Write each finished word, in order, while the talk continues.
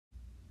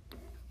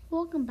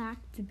Welcome back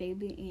to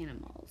Baby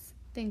Animals.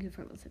 Thank you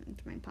for listening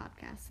to my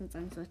podcast since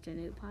I'm such a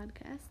new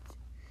podcast.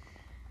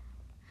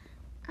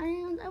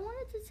 And I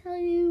wanted to tell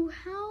you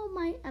how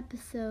my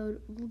episode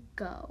will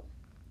go.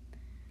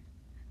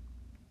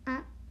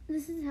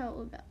 This is how it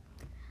will go.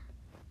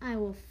 I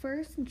will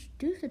first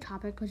introduce the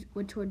topic,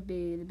 which would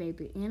be the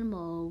baby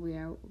animal we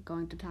are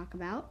going to talk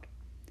about.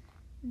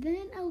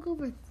 Then I will go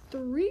over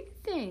 3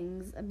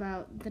 things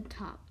about the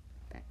topic.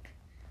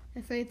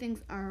 The 3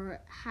 things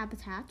are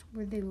habitat,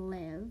 where they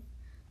live,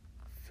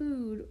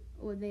 food,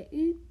 what they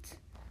eat.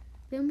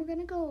 Then we're going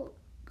to go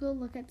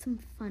look at some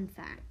fun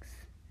facts.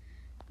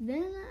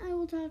 Then I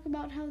will talk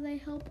about how they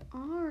help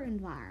our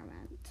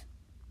environment.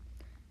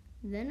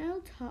 Then I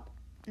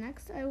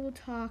will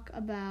talk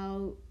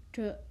about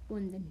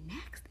when the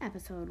next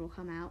episode will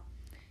come out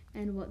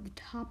and what the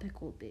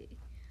topic will be.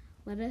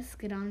 Let us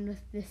get on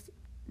with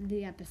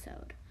the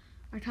episode.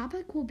 Our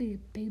topic will be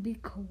baby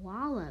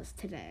koalas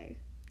today.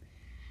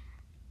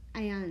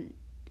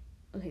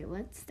 Okay,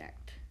 let's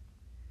start.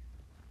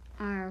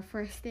 Our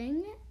first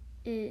thing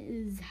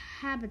is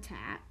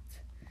habitat.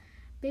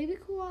 Baby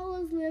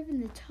koalas live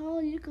in the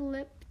tall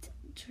eucalypt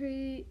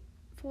tree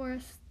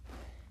forests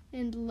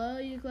and low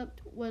eucalypt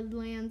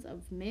woodlands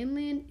of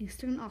mainland and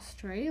eastern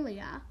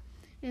Australia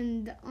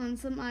and on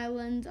some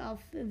islands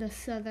off the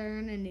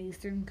southern and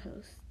eastern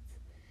coasts.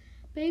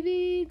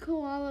 Baby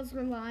koalas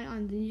rely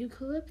on the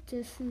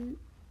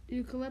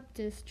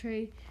eucalyptus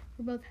tree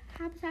for both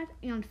habitat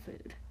and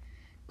food.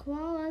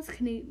 Koalas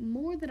can eat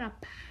more than a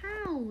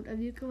pound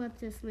of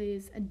eucalyptus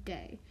leaves a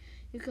day.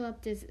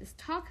 Eucalyptus is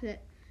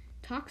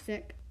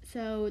toxic,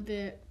 so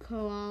the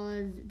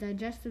koala's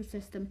digestive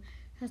system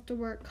has to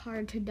work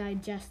hard to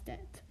digest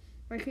it,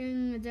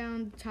 breaking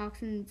down the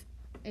toxins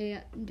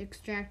and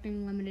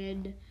extracting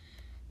limited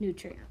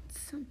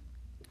nutrients.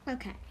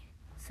 Okay,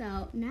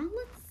 so now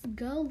let's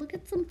go look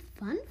at some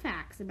fun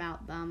facts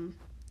about them.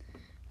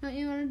 Don't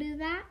you want to do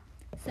that?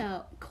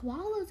 So,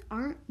 koalas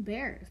aren't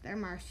bears, they're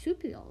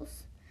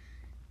marsupials.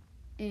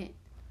 And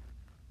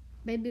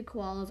baby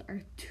koalas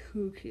are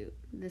too cute.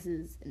 This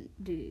is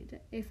indeed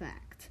a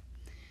fact.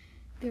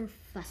 They're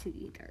fussy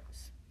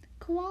eaters.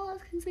 Koalas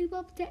can sleep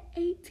up to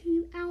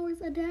 18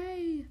 hours a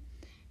day.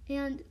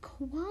 And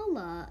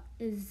koala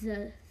is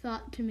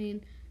thought to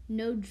mean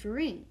no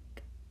drink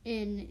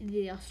in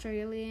the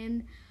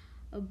Australian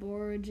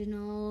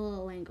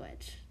Aboriginal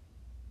language.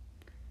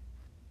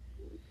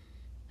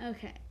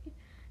 Okay,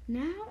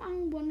 now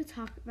I'm going to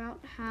talk about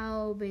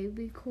how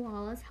baby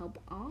koalas help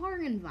our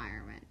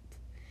environment.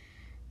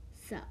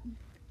 So,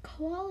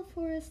 koala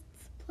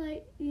forests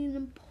play an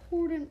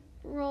important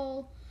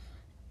role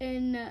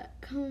in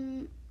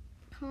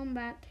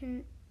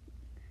combating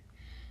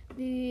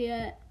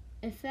the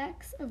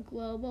effects of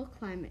global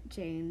climate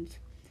change.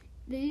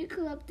 The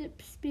eucalyptus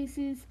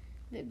species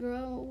that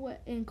grow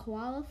in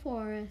koala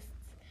forests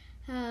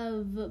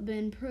have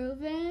been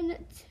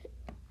proven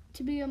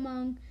to be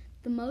among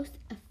the most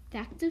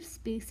effective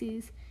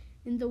species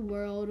in the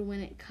world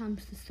when it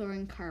comes to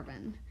storing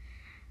carbon.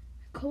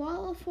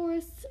 Koala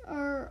forests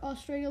are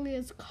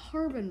Australia's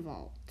carbon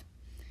vault.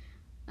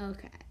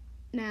 Okay,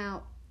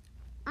 now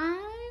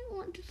I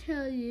want to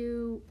tell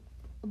you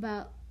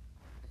about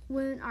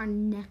when our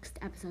next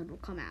episode will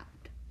come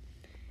out.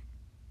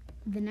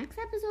 The next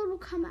episode will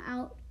come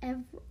out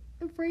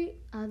every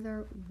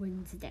other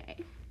Wednesday.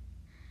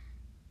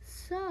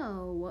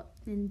 So,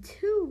 in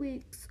 2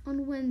 weeks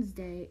on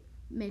Wednesday,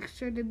 make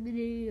sure to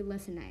be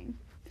listening.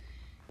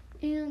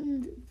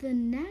 And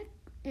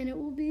it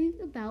will be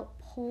about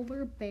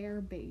polar bear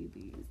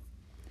babies.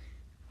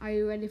 Are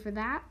you ready for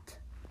that?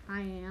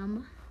 I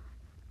am.